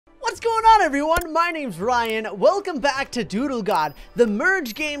What's going on, everyone? My name's Ryan. Welcome back to Doodle God, the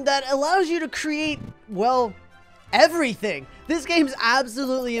merge game that allows you to create, well, everything. This game's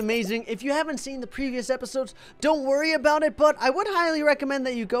absolutely amazing. If you haven't seen the previous episodes, don't worry about it, but I would highly recommend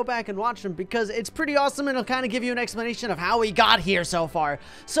that you go back and watch them because it's pretty awesome and it'll kind of give you an explanation of how we got here so far.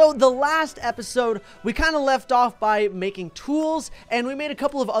 So the last episode, we kind of left off by making tools, and we made a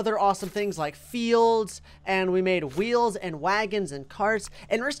couple of other awesome things like fields, and we made wheels and wagons and carts,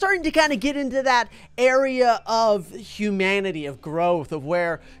 and we're starting to kind of get into that area of humanity, of growth, of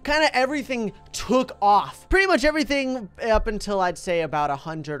where kind of everything took off. Pretty much everything up until I'd say about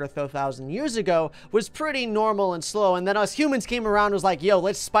 100 or so thousand years ago was pretty normal and slow, and then us humans came around and was like, yo,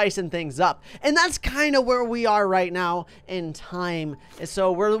 let's spicing things up. And that's kind of where we are right now in time. And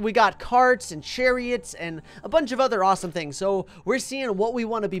so we got carts and chariots and a bunch of other awesome things. So we're seeing what we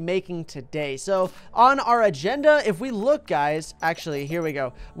want to be making today. So on our agenda, if we look, guys, actually, here we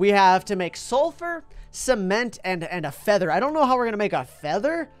go. We have to make sulfur, cement, and a feather. I don't know how we're going to make a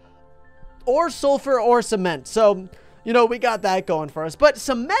feather or sulfur or cement. So, you know, we got that going for us. But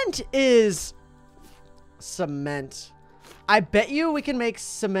cement is cement. I bet you we can make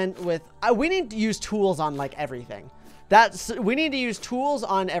cement with... we need to use tools on, like, everything. We need to use tools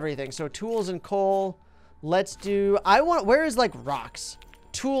on everything. So, tools and coal. Let's do... where is, like, rocks?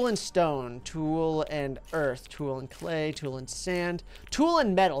 Tool and stone. Tool and earth. Tool and clay. Tool and sand. Tool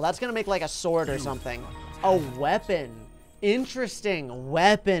and metal. That's going to make, like, a sword or something. A weapon. Interesting.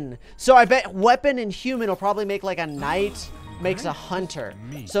 Weapon. So I bet weapon and human will probably make like a knight makes a hunter.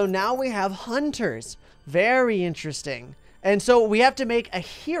 So now we have hunters. Very interesting. And so we have to make a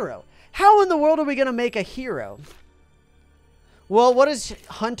hero. How in the world are we going to make a hero? Well, what is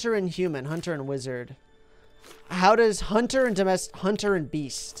hunter and human? Hunter and wizard. How does hunter and hunter and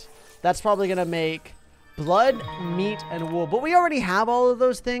beast? That's probably going to make blood, meat, and wool. But we already have all of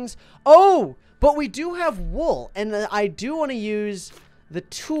those things. Oh! But we do have wool, and I do want to use the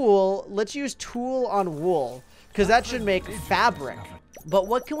tool. Let's use tool on wool, because that should make fabric. But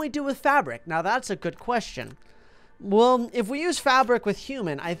what can we do with fabric? Now, that's a good question. Well, if we use fabric with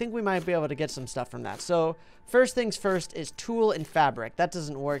human, I think we might be able to get some stuff from that. So, first things first is tool and fabric. That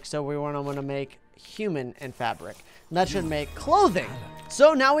doesn't work, so we want to make human and fabric. And that should make clothing.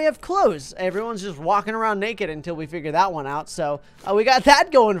 So now we have clothes. Everyone's just walking around naked until we figure that one out. So, we got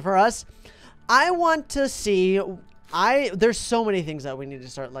that going for us. I want to see, there's so many things that we need to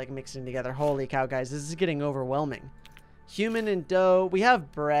start like mixing together. Holy cow, guys, this is getting overwhelming. Human and dough, we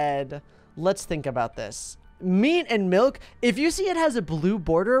have bread. Let's think about this. Meat and milk, if you see it has a blue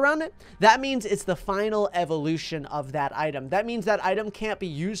border around it, that means it's the final evolution of that item. That means that item can't be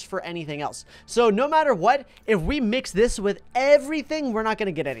used for anything else. So no matter what, if we mix this with everything, we're not going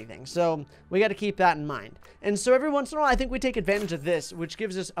to get anything. So we got to keep that in mind. And so every once in a while, I think we take advantage of this, which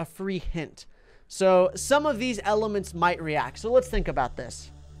gives us a free hint. So some of these elements might react. So let's think about this.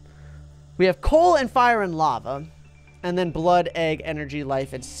 We have coal and fire and lava. And then blood, egg, energy,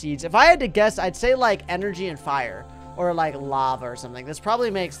 life, and seeds. If I had to guess, I'd say like energy and fire. Or like lava or something. This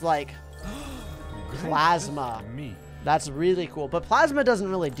probably makes like plasma. That's really cool. But plasma doesn't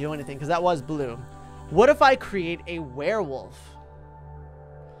really do anything because that was blue. What if I create a werewolf?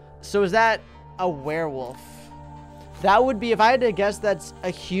 So is that a werewolf? That would be, if I had to guess, that's a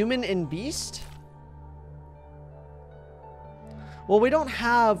human and beast? Well, we don't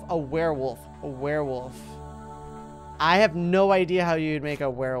have a werewolf. A werewolf. I have no idea how you'd make a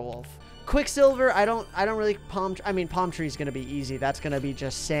werewolf. Quicksilver, I don't really palm tree is going to be easy. That's going to be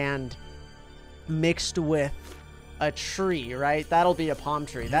just sand mixed with a tree, right? That'll be a palm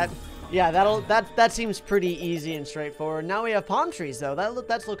tree. That seems pretty easy and straightforward. Now we have palm trees though.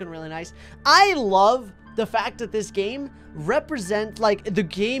 That's looking really nice. I love the fact that this game like the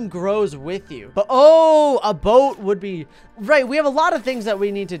game grows with you. But oh, a boat would be right. We have a lot of things that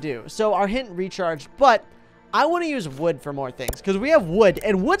we need to do. So our hint recharged, but I want to use wood for more things because we have wood,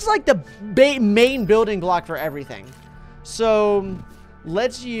 and wood's like the main building block for everything. So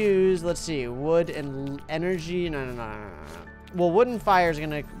let's see, wood and energy. No. Well, wood and fire is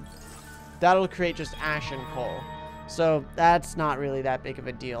that'll create just ash and coal. So that's not really that big of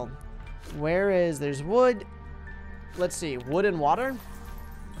a deal. There's wood. Let's see, wood and water.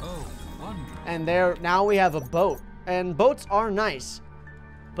 Oh, wonderful. And now we have a boat, and boats are nice.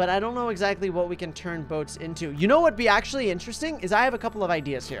 But I don't know exactly what we can turn boats into. You know what would be actually interesting is I have a couple of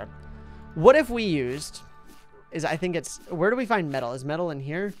ideas here. What if we used, where do we find metal? Is metal in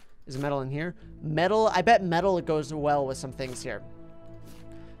here? Is metal in here? Metal, I bet metal goes well with some things here.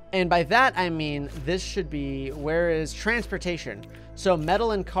 And by that, I mean, this should be, where is transportation? So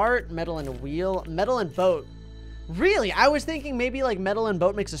metal and cart, metal and wheel, metal and boat. Really? I was thinking maybe like metal and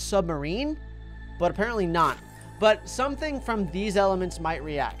boat makes a submarine, but apparently not. But something from these elements might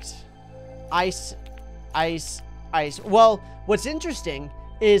react. Ice, ice, ice. Well, what's interesting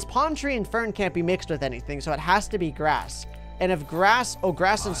is palm tree and fern can't be mixed with anything, so it has to be grass. And if grass,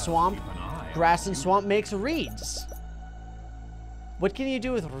 grass and swamp makes reeds. What can you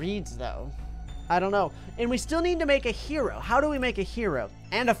do with reeds, though? I don't know. And we still need to make a hero. How do we make a hero?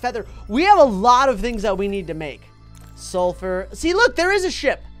 And a feather. We have a lot of things that we need to make. Sulfur. See, look, there is a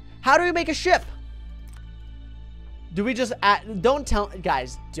ship. How do we make a ship? Do we just don't tell,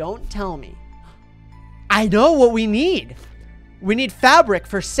 guys, don't tell me. I know what we need. We need fabric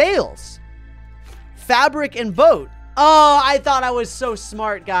for sails. Fabric and boat. Oh, I thought I was so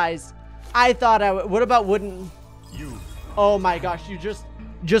smart, guys. I thought I would. What about wooden? Oh my gosh, you just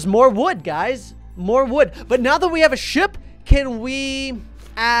more wood, guys. More wood. But now that we have a ship, can we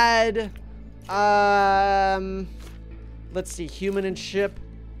add, let's see, human and ship.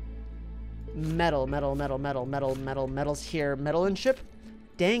 Metal's here. Metal and ship.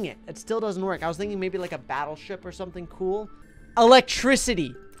 Dang it. It still doesn't work. I was thinking maybe like a battleship or something cool.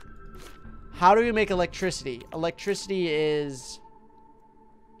 Electricity. How do we make electricity? Electricity is...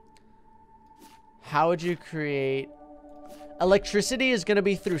 How would you create... Electricity is going to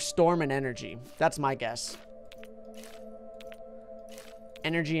be through storm and energy. That's my guess.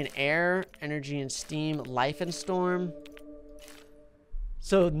 Energy and air. Energy and steam. Life and storm.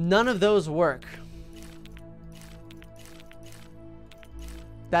 So none of those work.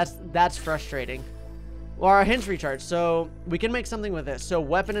 That's frustrating. Well, our hints recharge, so we can make something with this. So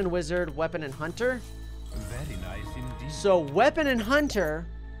weapon and wizard, weapon and hunter. Very nice indeed. So weapon and hunter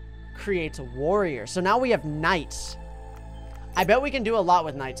creates a warrior. So now we have knights. I bet we can do a lot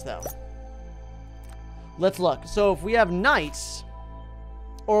with knights, though. Let's look. So if we have knights,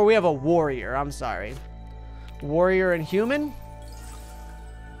 or we have a warrior, I'm sorry. Warrior and human.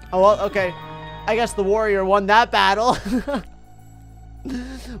 Oh, well, okay. I guess the warrior won that battle.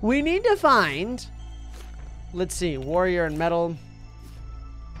 We need to find... Let's see. Warrior and metal.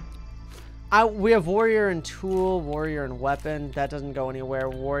 We have warrior and tool. Warrior and weapon. That doesn't go anywhere.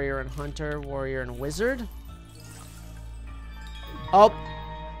 Warrior and hunter. Warrior and wizard. Oh.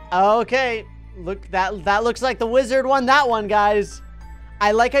 Okay. Look, that looks like the wizard won that one, guys.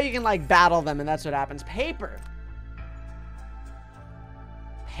 I like how you can, like, battle them, and that's what happens. Paper.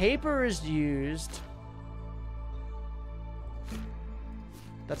 Paper is used...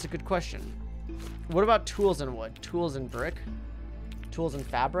 That's a good question. What about tools and wood? Tools and brick? Tools and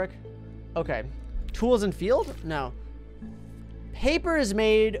fabric? Okay. Tools and field? No. Paper is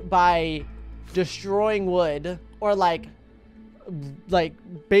made by destroying wood, or like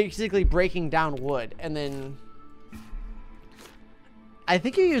basically breaking down wood, and then I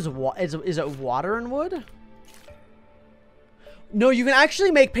think you use is it water and wood? No, you can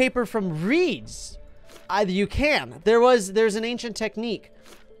actually make paper from reeds. You can. There's an ancient technique.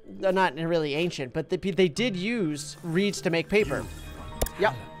 Not really ancient, but they did use reeds to make paper.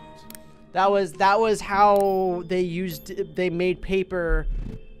 Yep. That was how they made paper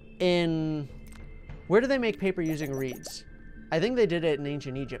in... Where do they make paper using reeds? I think they did it in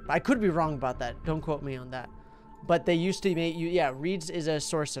ancient Egypt. I could be wrong about that. Don't quote me on that. But they used to make reeds is a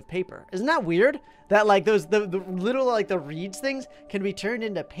source of paper. Isn't that weird? That like the little like the reeds things can be turned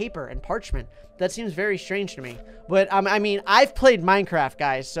into paper and parchment. That seems very strange to me. But I mean, I've played Minecraft,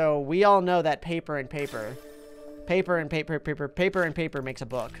 guys, so we all know that paper and paper makes a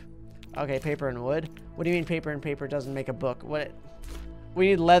book. Okay, paper and wood. What do you mean paper and paper doesn't make a book? What? We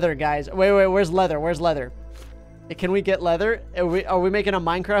need leather, guys. Wait, where's leather? Where's leather? Can we get leather? Are we making a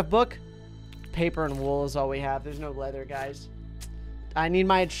Minecraft book? Paper and wool is all we have. There's no leather, guys. I need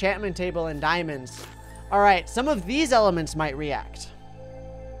my enchantment table and diamonds. All right, some of these elements might react.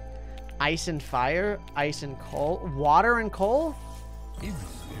 Ice and fire, ice and coal, water and coal.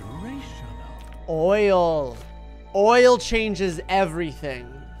 Inspirational. Oil. Oil changes everything.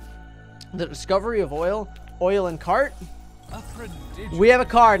 The discovery of oil. Oil and cart. We have a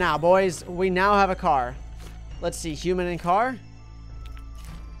car now, boys. We now have a car. Let's see, human and car.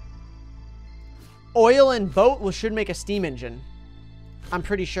 Oil and boat should make a steam engine. I'm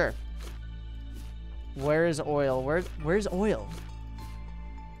pretty sure. Where is oil? Where's oil?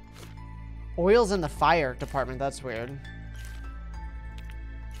 Oil's in the fire department. That's weird.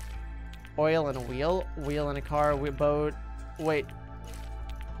 Oil and a wheel. Wheel and a car. Boat. Wait.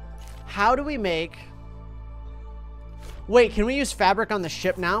 How do we make... Wait, can we use fabric on the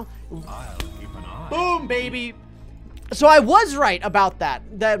ship now? I'll keep an eye. Boom, baby. So I was right about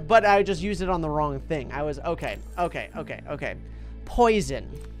that. But I just used it on the wrong thing. I was... Okay. Poison.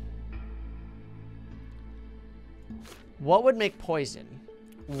 What would make poison?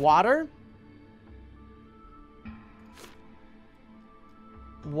 Water?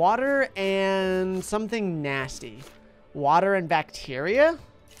 Water and something nasty. Water and bacteria?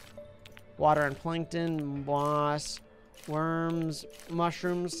 Water and plankton, moss, worms,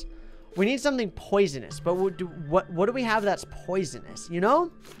 mushrooms. We need something poisonous, but what do we have that's poisonous, you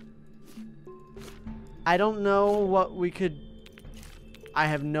know? I don't know what we could... I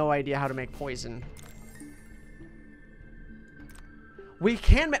have no idea how to make poison. We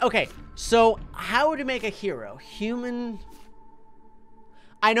can make... Okay, so how would you make a hero? Human...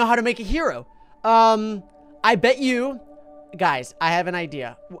 I know how to make a hero. I bet you... Guys, I have an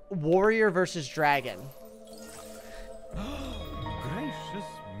idea. Warrior versus dragon. Gracious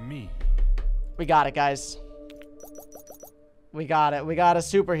me. We got it, guys. We got it. We got a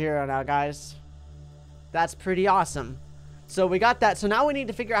superhero now, guys. That's pretty awesome. So we got that. So now we need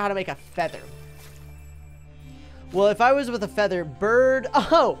to figure out how to make a feather. Well, if I was with a feather, bird.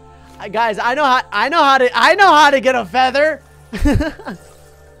 Oh, guys, I know how to get a feather.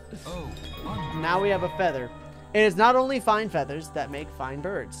 Now we have a feather. It is not only fine feathers that make fine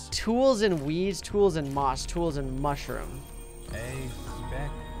birds. Tools and weeds, tools and moss, tools and mushroom. A spectacular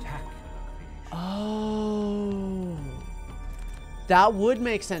fish. Oh. That would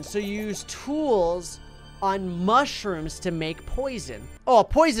make sense. So you use tools on mushrooms to make poison. Oh, a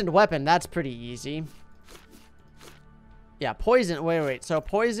poisoned weapon. That's pretty easy. Yeah, poison. Wait. So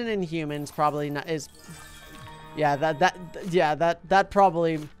poison in humans probably not is... Yeah, that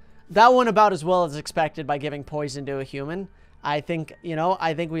probably... That went about as well as expected by giving poison to a human. I think, you know,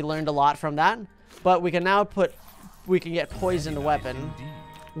 I think we learned a lot from that. But we can now put... We can get poisoned weapon.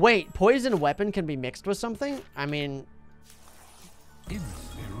 Wait, poisoned weapon can be mixed with something? I mean...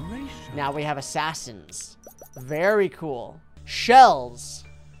 Inspiration. Now we have assassins. Very cool. Shells.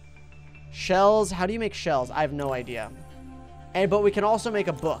 Shells. How do you make shells? I have no idea. But we can also make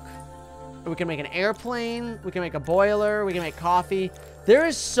a book. We can make an airplane. We can make a boiler. We can make coffee. There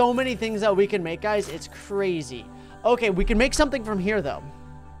is so many things that we can make, guys. It's crazy. Okay, we can make something from here, though.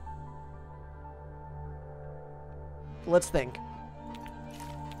 Let's think.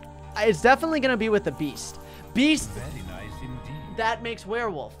 It's definitely going to be with the beast. Beast. Very nice indeed. That makes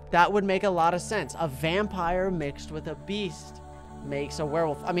werewolf. That would make a lot of sense. A vampire mixed with a beast makes a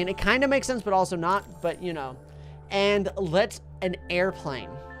werewolf. I mean, it kind of makes sense, but also not. But, you know. And let's... An airplane.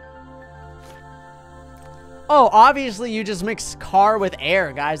 Oh, obviously you just mix car with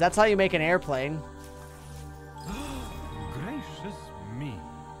air, guys. That's how you make an airplane. Gracious me.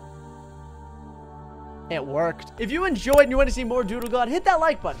 It worked. If you enjoyed and you want to see more Doodle God, hit that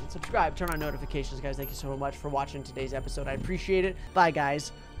like button. Subscribe, turn on notifications, guys. Thank you so much for watching today's episode. I appreciate it. Bye,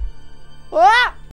 guys. Ah!